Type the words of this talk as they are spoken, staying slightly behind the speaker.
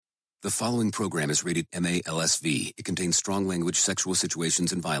The following program is rated MA-LSV. It contains strong language, sexual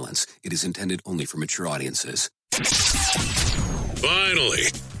situations, and violence. It is intended only for mature audiences. Finally,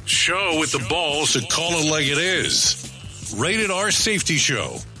 show with the balls to call it like it is. Rated R Safety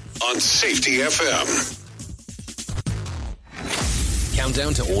Show on Safety FM.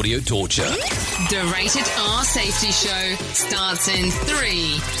 Countdown to audio torture. The Rated R Safety Show starts in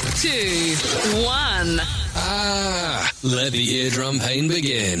 3, 2, 1. Let the eardrum pain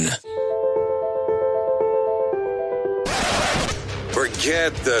begin.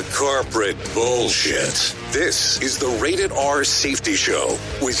 Forget the corporate bullshit. This is the Rated R Safety Show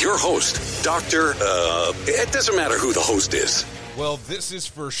with your host, Dr. It doesn't matter who the host is. Well, this is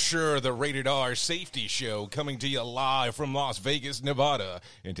for sure the Rated R Safety Show coming to you live from Las Vegas, Nevada.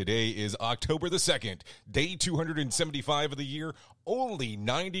 And today is October the 2nd, day 275 of the year, only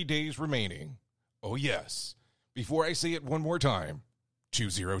 90 days remaining. Oh, yes. Before I say it one more time,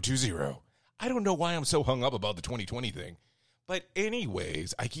 2020. I don't know why I'm so hung up about the 2020 thing. But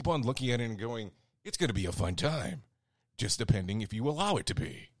anyways, I keep on looking at it and going, it's going to be a fun time. Just depending if you allow it to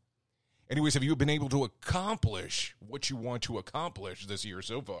be. Anyways, have you been able to accomplish what you want to accomplish this year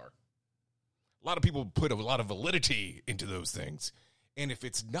so far? A lot of people put a lot of validity into those things. And if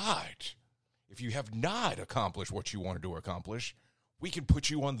you have not accomplished what you wanted to accomplish, we can put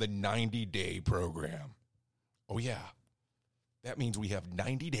you on the 90-day program. Oh, yeah. That means we have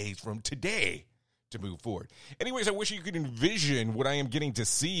 90 days from today to move forward. Anyways, I wish you could envision what I am getting to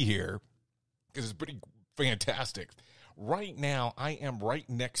see here, because it's pretty fantastic. Right now, I am right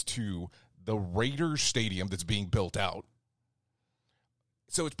next to the Raiders Stadium that's being built out.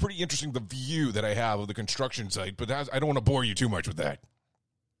 So it's pretty interesting, the view that I have of the construction site, but I don't want to bore you too much with that.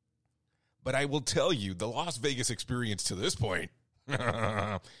 But I will tell you, the Las Vegas experience to this point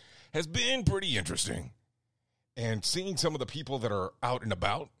has been pretty interesting. And seeing some of the people that are out and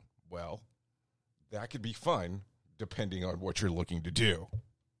about, well, that could be fun depending on what you're looking to do.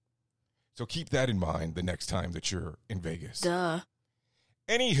 So keep that in mind the next time that you're in Vegas. Duh.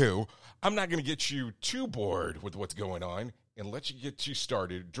 Anywho, I'm not going to get you too bored with what's going on and let you get you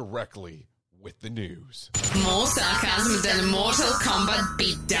started directly with the news. More sarcasm than a Mortal Kombat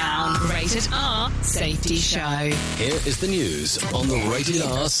beatdown. Rated R Safety Show. Here is the news on the Rated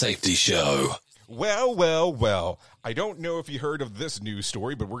R Safety Show. Well. I don't know if you heard of this news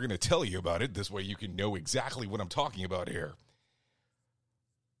story, but we're going to tell you about it. This way you can know exactly what I'm talking about here.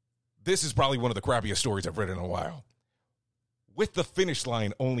 This is probably one of the crappiest stories I've read in a while. With the finish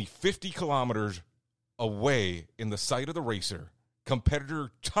line only 50 kilometers away in the sight of the racer, competitor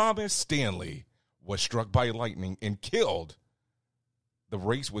Thomas Stanley was struck by lightning and killed. The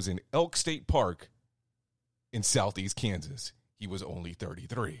race was in Elk State Park in southeast Kansas. He was only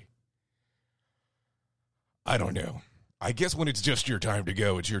 33. I don't know. I guess when it's just your time to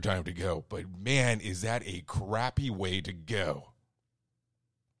go, it's your time to go. But man, is that a crappy way to go.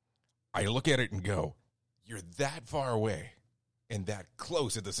 I look at it and go, you're that far away and that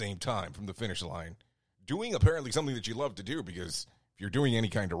close at the same time from the finish line, doing apparently something that you love to do, because if you're doing any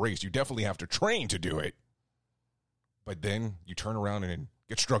kind of race, you definitely have to train to do it. But then you turn around and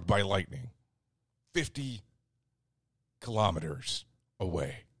get struck by lightning 50 kilometers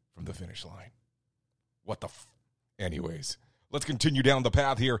away from the finish line. What the Anyways, let's continue down the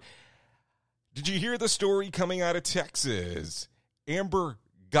path here. Did you hear the story coming out of Texas? Amber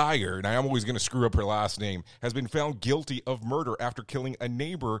Geyer, and I'm always going to screw up her last name, has been found guilty of murder after killing a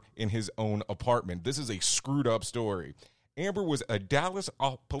neighbor in his own apartment. This is a screwed up story. Amber was a Dallas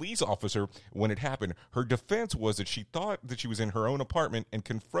police officer when it happened. Her defense was that she thought that she was in her own apartment and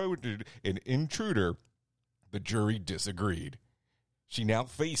confronted an intruder. The jury disagreed. She now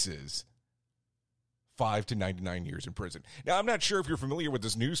faces 5 to 99 years in prison. Now, I'm not sure if you're familiar with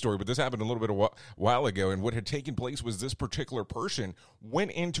this news story, but this happened a little bit a while ago, and what had taken place was this particular person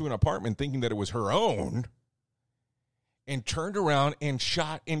went into an apartment thinking that it was her own and turned around and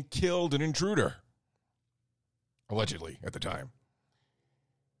shot and killed an intruder, allegedly at the time.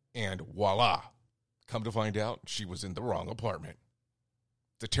 And voila, come to find out, she was in the wrong apartment.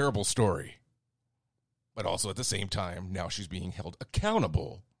 It's a terrible story. But also at the same time, now she's being held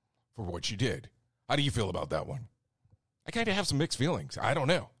accountable for what she did. How do you feel about that one? I kind of have some mixed feelings. I don't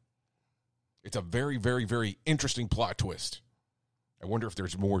know. It's a very, very, very interesting plot twist. I wonder if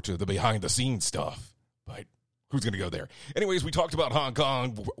there's more to the behind-the-scenes stuff, but who's going to go there? Anyways, we talked about Hong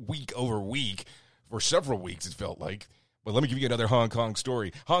Kong week over week for several weeks, it felt like. But let me give you another Hong Kong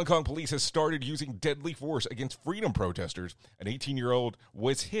story. Hong Kong police has started using deadly force against freedom protesters. An 18-year-old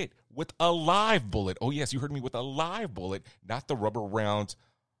was hit with a live bullet. Oh, yes, you heard me, with a live bullet, not the rubber rounds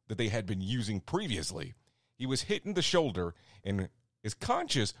that they had been using previously. He was hit in the shoulder and is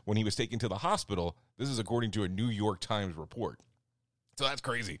conscious when he was taken to the hospital. This is according to a New York Times report. So that's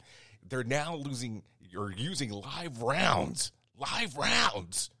crazy. They're now using live rounds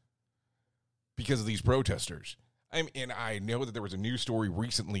because of these protesters. And I know that there was a news story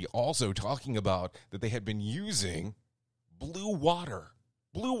recently also talking about that they had been using blue water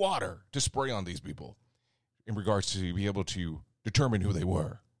to spray on these people in regards to be able to determine who they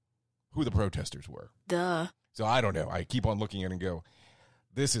were, who the protesters were. Duh. So I don't know. I keep on looking at it and go,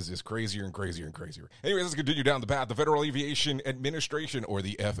 this is just crazier and crazier and crazier. Anyways, let's continue down the path. The Federal Aviation Administration, or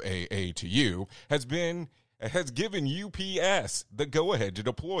the FAA to you, has given UPS the go-ahead to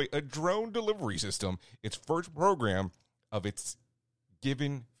deploy a drone delivery system, its first program of its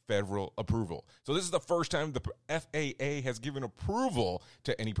given federal approval. So this is the first time the FAA has given approval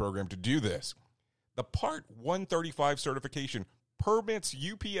to any program to do this. The Part 135 certification permits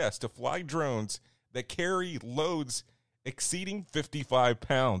UPS to fly drones that carry loads exceeding 55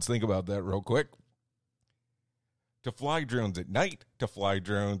 pounds. Think about that real quick. To fly drones at night, to fly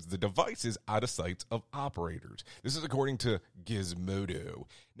drones, the devices out of sight of operators. This is according to Gizmodo.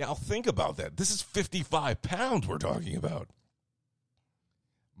 Now think about that. This is 55 pounds we're talking about.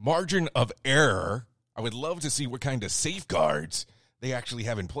 Margin of error. I would love to see what kind of safeguards they actually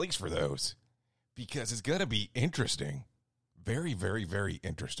have in place for those, because it's going to be interesting. Very, very, very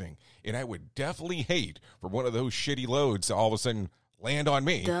interesting. And I would definitely hate for one of those shitty loads to all of a sudden land on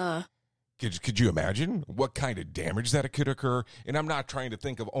me. Duh. Could you imagine what kind of damage that could occur? And I'm not trying to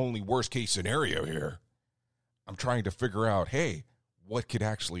think of only worst case scenario here. I'm trying to figure out, hey, what could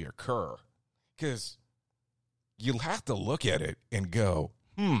actually occur? Because you'll have to look at it and go,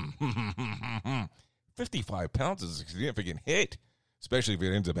 55 pounds is a significant hit, especially if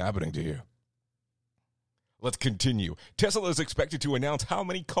it ends up happening to you. Let's continue. Tesla is expected to announce how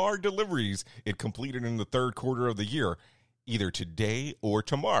many car deliveries it completed in the third quarter of the year, either today or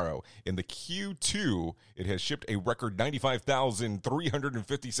tomorrow. In the Q2, it has shipped a record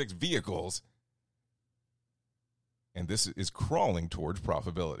 95,356 vehicles, and this is crawling towards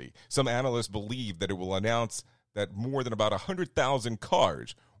profitability. Some analysts believe that it will announce that more than about 100,000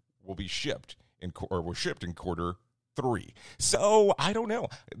 cars will be shipped in quarter 3. So I don't know.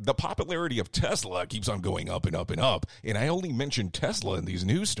 The popularity of Tesla keeps on going up and up and up. And I only mention Tesla in these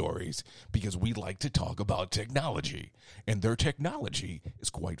news stories because we like to talk about technology. And their technology is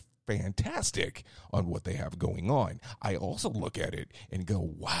quite fantastic on what they have going on. I also look at it and go,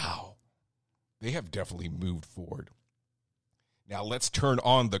 wow, they have definitely moved forward. Now let's turn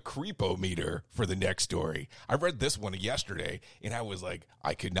on the creepometer for the next story. I read this one yesterday, and I was like,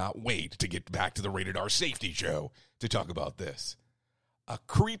 I could not wait to get back to the Rated R Safety Show to talk about this. A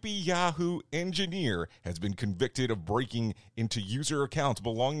creepy Yahoo engineer has been convicted of breaking into user accounts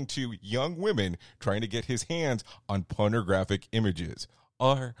belonging to young women trying to get his hands on pornographic images.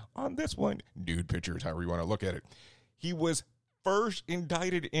 Or, on this one, nude pictures, however you want to look at it. He was first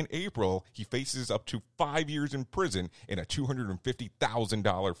indicted in April. He faces up to 5 years in prison and a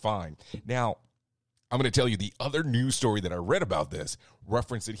 $250,000 fine. Now, I'm going to tell you the other news story that I read about this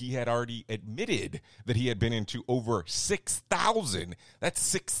referenced that he had already admitted that he had been into over 6,000. That's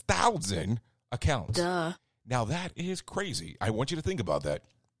 6,000 accounts. Duh. Now, that is crazy. I want you to think about that.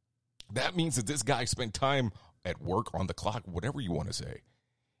 That means that this guy spent time at work, on the clock, whatever you want to say,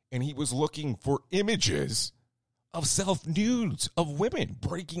 and he was looking for images of self-nudes of women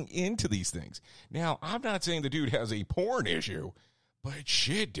breaking into these things. Now, I'm not saying the dude has a porn issue, but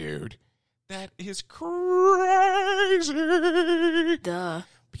shit, dude, that is crazy. Duh.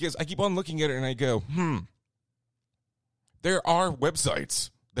 Because I keep on looking at it and I go, there are websites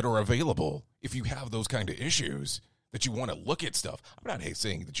that are available if you have those kind of issues that you want to look at stuff. I'm not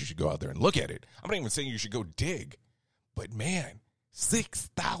saying that you should go out there and look at it. I'm not even saying you should go dig. But man,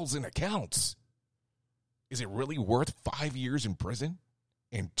 6,000 accounts. Is it really worth 5 years in prison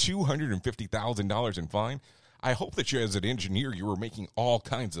and $250,000 in fine? I hope that you, as an engineer, you were making all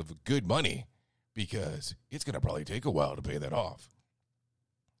kinds of good money, because it's going to probably take a while to pay that off.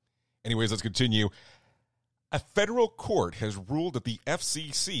 Anyways, let's continue. A federal court has ruled that the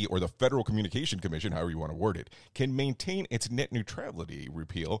FCC, or the Federal Communication Commission, however you want to word it, can maintain its net neutrality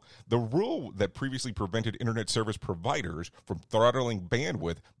repeal, the rule that previously prevented internet service providers from throttling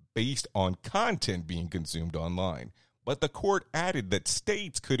bandwidth based on content being consumed online. But the court added that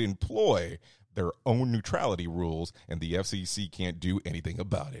states could employ their own neutrality rules, and the FCC can't do anything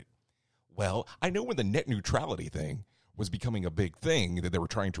about it. Well, I know when the net neutrality thing was becoming a big thing, that they were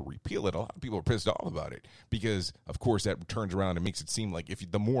trying to repeal it, a lot of people are pissed off about it, because, of course, that turns around and makes it seem like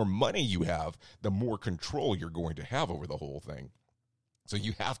the more money you have, the more control you're going to have over the whole thing. So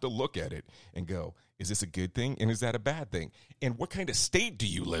you have to look at it and go, Is this a good thing? And is that a bad thing? And what kind of state do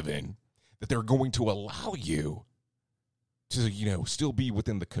you live in that they're going to allow you to, still be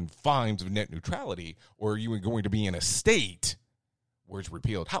within the confines of net neutrality? Or are you going to be in a state where it's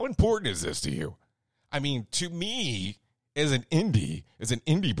repealed? How important is this to you? I mean, to me, as an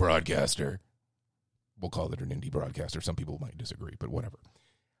indie broadcaster, we'll call it an indie broadcaster. Some people might disagree, but whatever.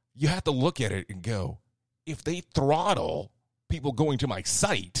 You have to look at it and go, if they throttle people going to my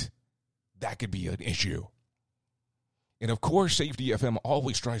site, that could be an issue. And of course, Safety FM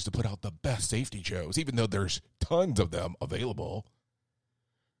always tries to put out the best safety shows, even though there's tons of them available.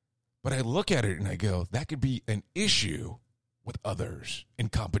 But I look at it and I go, that could be an issue with others in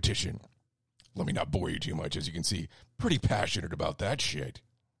competition. Let me not bore you too much. As you can see, pretty passionate about that shit.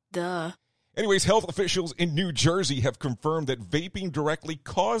 Duh. Anyways, health officials in New Jersey have confirmed that vaping directly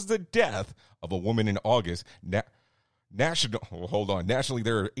caused the death of a woman in August. Nationally,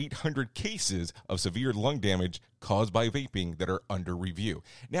 there are 800 cases of severe lung damage caused by vaping that are under review.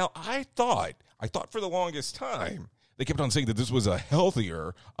 Now, I thought for the longest time, they kept on saying that this was a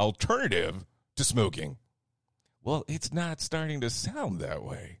healthier alternative to smoking. Well, it's not starting to sound that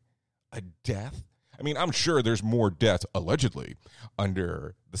way. A death? I mean, I'm sure there's more deaths, allegedly,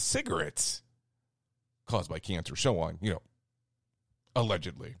 under the cigarettes caused by cancer, so on,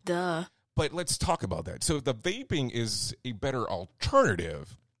 allegedly. Duh. But let's talk about that. So the vaping is a better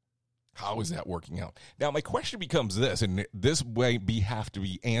alternative. How is that working out? Now, my question becomes this, and this might have to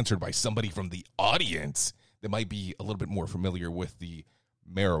be answered by somebody from the audience that might be a little bit more familiar with the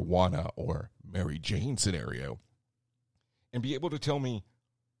marijuana or Mary Jane scenario, and be able to tell me,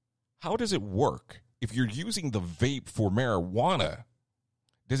 how does it work? If you're using the vape for marijuana,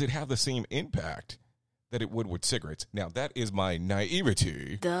 does it have the same impact that it would with cigarettes? Now, that is my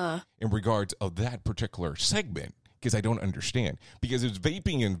naivety in regards of that particular segment, because I don't understand. Because it's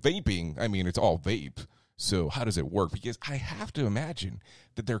vaping and vaping. I mean, it's all vape. So how does it work? Because I have to imagine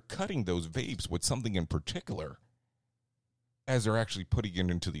that they're cutting those vapes with something in particular as they're actually putting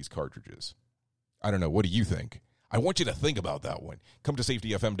it into these cartridges. I don't know. What do you think? I want you to think about that one. Come to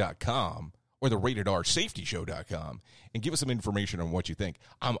safetyfm.com or the RatedRSafetyShow.com and give us some information on what you think.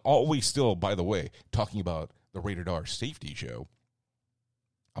 I'm always still, by the way, talking about the Rated R Safety Show.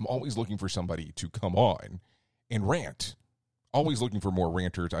 I'm always looking for somebody to come on and rant. Always looking for more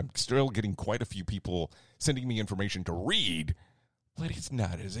ranters. I'm still getting quite a few people sending me information to read, but it's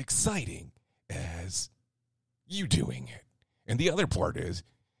not as exciting as you doing it. And the other part is,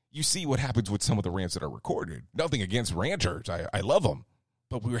 you see what happens with some of the rants that are recorded. Nothing against ranters. I love them.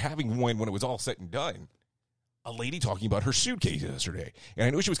 But we were having one when it was all said and done. A lady talking about her suitcase yesterday. And I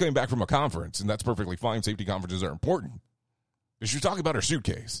knew she was coming back from a conference, and that's perfectly fine. Safety conferences are important. But she was talking about her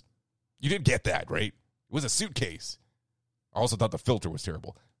suitcase. You did get that, right? It was a suitcase. I also thought the filter was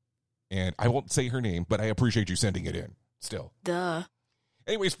terrible. And I won't say her name, but I appreciate you sending it in still. Duh.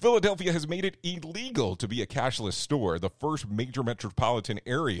 Anyways, Philadelphia has made it illegal to be a cashless store, the first major metropolitan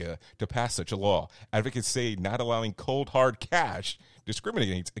area to pass such a law. Advocates say not allowing cold, hard cash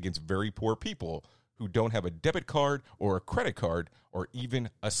discriminates against very poor people who don't have a debit card or a credit card or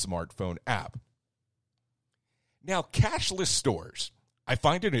even a smartphone app. Now, cashless stores, I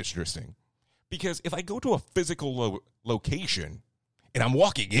find it interesting because if I go to a physical location and I'm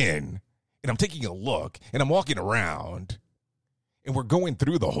walking in and I'm taking a look and I'm walking around and we're going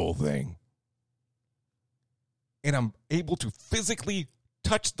through the whole thing, and I'm able to physically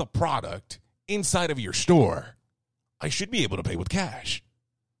touch the product inside of your store, I should be able to pay with cash.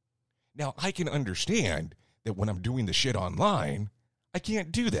 Now, I can understand that when I'm doing the shit online, I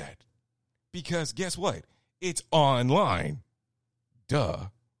can't do that. Because guess what? It's online. Duh.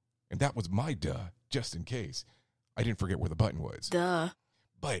 And that was my duh, just in case. I didn't forget where the button was. Duh.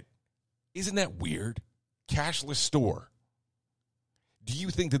 But isn't that weird? Cashless store. Do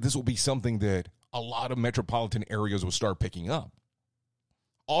you think that this will be something that a lot of metropolitan areas will start picking up?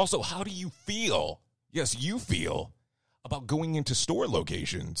 Also, how do you feel? Yes, you feel about going into store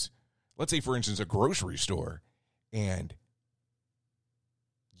locations. Let's say, for instance, a grocery store, and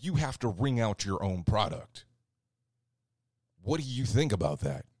you have to ring out your own product. What do you think about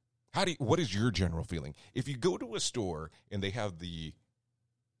that? What is your general feeling? If you go to a store and they have the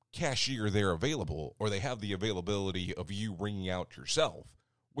cashier there available, or they have the availability of you ringing out yourself,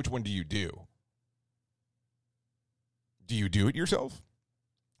 which one do you do? Do you do it yourself?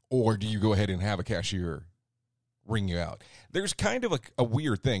 Or do you go ahead and have a cashier ring you out? There's kind of a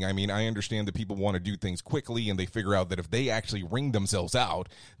weird thing. I mean, I understand that people want to do things quickly, and they figure out that if they actually ring themselves out,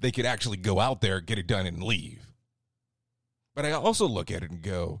 they could actually go out there, get it done, and leave. But I also look at it and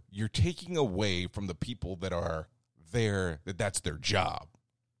go, you're taking away from the people that are there, that's their job.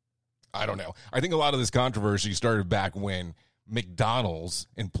 I don't know. I think a lot of this controversy started back when McDonald's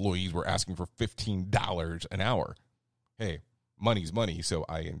employees were asking for $15 an hour. Hey, money's money, so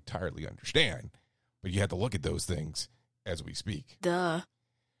I entirely understand. But you have to look at those things as we speak. Duh.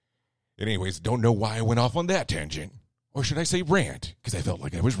 Anyways, don't know why I went off on that tangent. Or should I say rant? Because I felt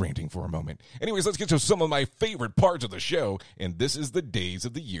like I was ranting for a moment. Anyways, let's get to some of my favorite parts of the show. And this is the days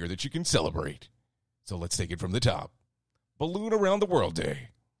of the year that you can celebrate. So let's take it from the top. Balloon Around the World Day.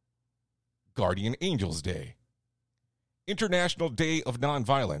 Guardian Angels Day. International Day of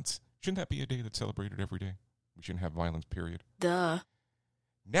Nonviolence. Shouldn't that be a day that's celebrated every day? We shouldn't have violence, period. Duh.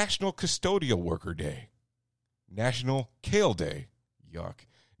 National Custodial Worker Day. National Kale Day. Yuck.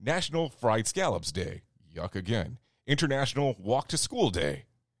 National Fried Scallops Day. Yuck again. International Walk to School Day.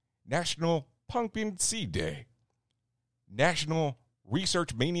 National Pumpkin Seed Day. National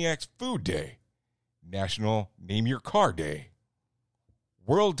Research Maniacs Food Day. National Name Your Car Day.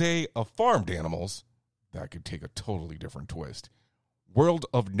 World Day of Farmed Animals. That could take a totally different twist. World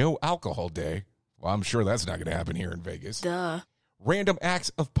of No Alcohol Day. Well, I'm sure that's not going to happen here in Vegas. Duh. Random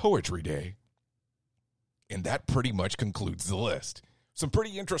Acts of Poetry Day. And that pretty much concludes the list. Some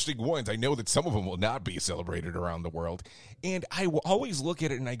pretty interesting ones. I know that some of them will not be celebrated around the world. And I will always look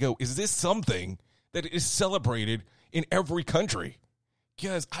at it and I go, is this something that is celebrated in every country?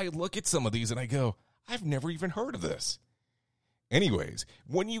 Because I look at some of these and I go, I've never even heard of this. Anyways,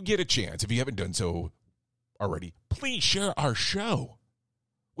 when you get a chance, if you haven't done so already, please share our show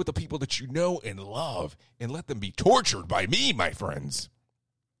with the people that you know and love and let them be tortured by me, my friends.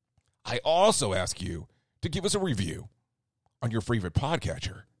 I also ask you to give us a review on your favorite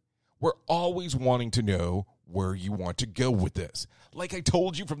podcatcher. We're always wanting to know where you want to go with this. Like I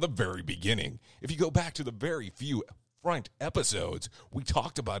told you from the very beginning, if you go back to the very few front episodes, we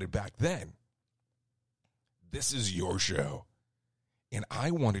talked about it back then. This is your show, and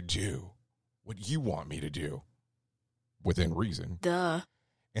I want to do what you want me to do, within reason. Duh.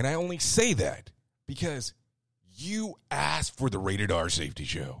 And I only say that because you asked for the Rated R Safety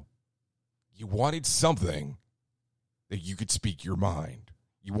Show. You wanted something that you could speak your mind.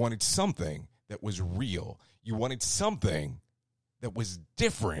 You wanted something that was real. You wanted something that was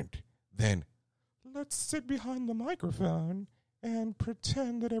different than, let's sit behind the microphone and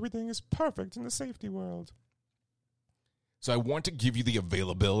pretend that everything is perfect in the safety world. So I want to give you the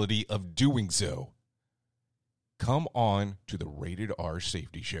availability of doing so. Come on to the Rated R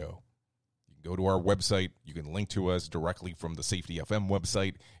Safety Show. You can go to our website. You can link to us directly from the Safety FM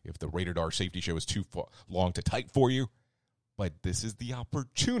website if the Rated R Safety Show is too long to type for you. But this is the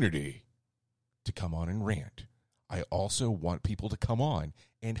opportunity to come on and rant. I also want people to come on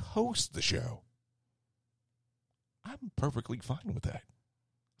and host the show. I'm perfectly fine with that.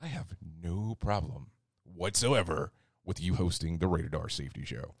 I have no problem whatsoever with you hosting the Rated R Safety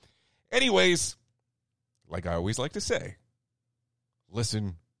Show. Anyways, like I always like to say,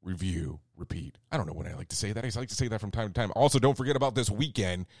 listen, review, repeat. I don't know when I like to say that. I like to say that from time to time. Also, don't forget about this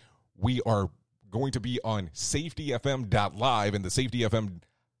weekend. We are going to be on safetyfm.live and the Safety FM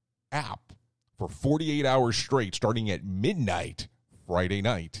app for 48 hours straight, starting at midnight Friday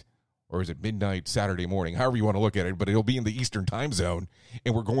night. Or is it midnight Saturday morning? However you want to look at it, but it'll be in the Eastern time zone.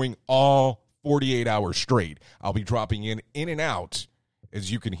 And we're going all 48 hours straight. I'll be dropping in and out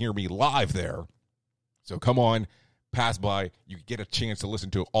as you can hear me live there. So come on, pass by. You get a chance to listen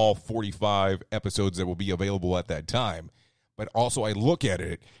to all 45 episodes that will be available at that time. But also I look at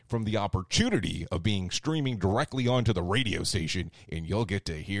it from the opportunity of being streaming directly onto the radio station, and you'll get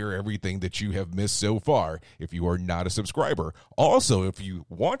to hear everything that you have missed so far if you are not a subscriber. Also, if you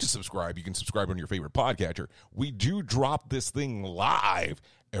want to subscribe, you can subscribe on your favorite podcatcher. We do drop this thing live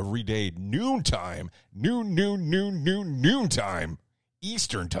every day, noontime, noontime,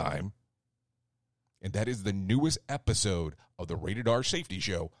 Eastern time. And that is the newest episode of the Rated R Safety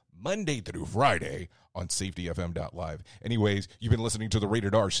Show, Monday through Friday on safetyfm.live. Anyways, you've been listening to the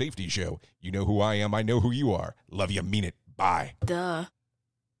Rated R Safety Show. You know who I am. I know who you are. Love you. Mean it. Bye. Duh.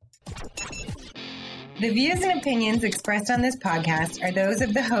 The views and opinions expressed on this podcast are those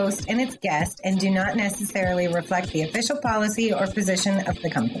of the host and its guest and do not necessarily reflect the official policy or position of the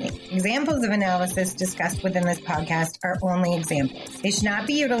company. Examples of analysis discussed within this podcast are only examples. They should not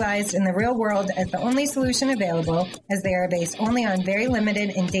be utilized in the real world as the only solution available, as they are based only on very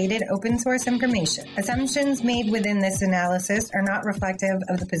limited and dated open source information. Assumptions made within this analysis are not reflective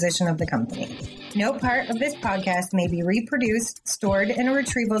of the position of the company. No part of this podcast may be reproduced, stored in a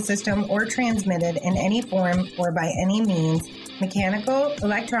retrieval system, or transmitted in any form or by any means, mechanical,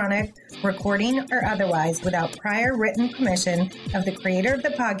 electronic, recording, or otherwise, without prior written permission of the creator of the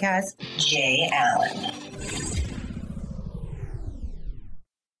podcast, Jay Allen.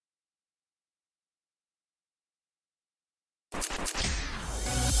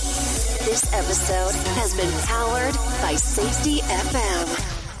 This episode has been powered by Safety FM.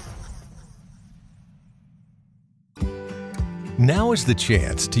 Now is the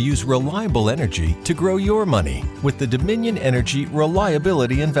chance to use reliable energy to grow your money with the Dominion Energy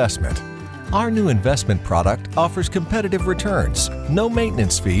Reliability Investment. Our new investment product offers competitive returns, no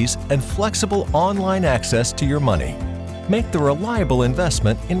maintenance fees, and flexible online access to your money. Make the reliable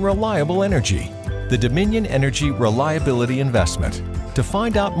investment in reliable energy. The Dominion Energy Reliability Investment. To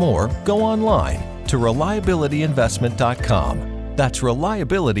find out more, go online to reliabilityinvestment.com. That's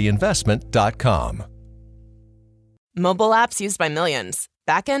reliabilityinvestment.com. Mobile apps used by millions.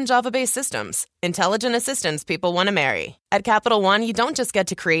 Back-end Java-based systems. Intelligent assistants people want to marry. At Capital One, you don't just get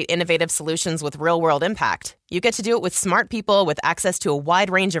to create innovative solutions with real-world impact. You get to do it with smart people with access to a wide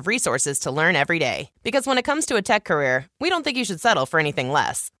range of resources to learn every day. Because when it comes to a tech career, we don't think you should settle for anything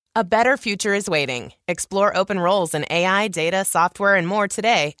less. A better future is waiting. Explore open roles in AI, data, software, and more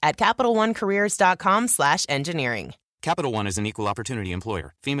today at CapitalOneCareers.com/engineering. Capital One is an equal opportunity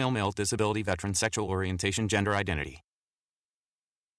employer. Female, male, disability, veteran, sexual orientation, gender identity.